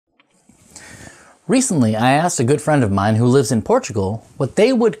Recently, I asked a good friend of mine who lives in Portugal what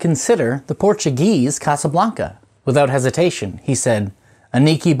they would consider the Portugese Casablanca. Without hesitation, he said,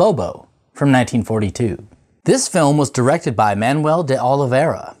 Aniki-Bóbó from 1942. This film was directed by Manoel de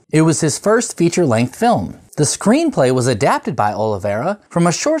Oliveira. It was his first feature-length film. The screenplay was adapted by Oliveira from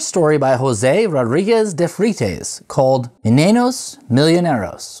a short story by José Rodrigues de Freitas called Meninos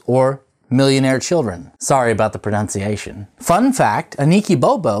Milionários, or Millionaire Children. Sorry about the pronunciation. Fun fact,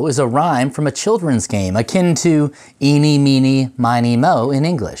 Aniki-Bobo is a rhyme from a children's game akin to Eeny, meeny, miny, mo in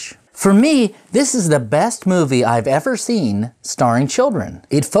English. For me, this is the best movie I've ever seen starring children.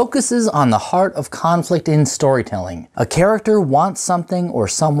 It focuses on the heart of conflict in storytelling. A character wants something or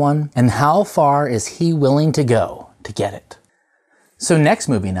someone, and how far is he willing to go to get it? So next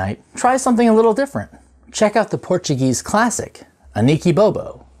movie night, try something a little different. Check out the Portuguese classic,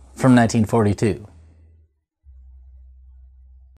 Aniki-Bóbó from 1942.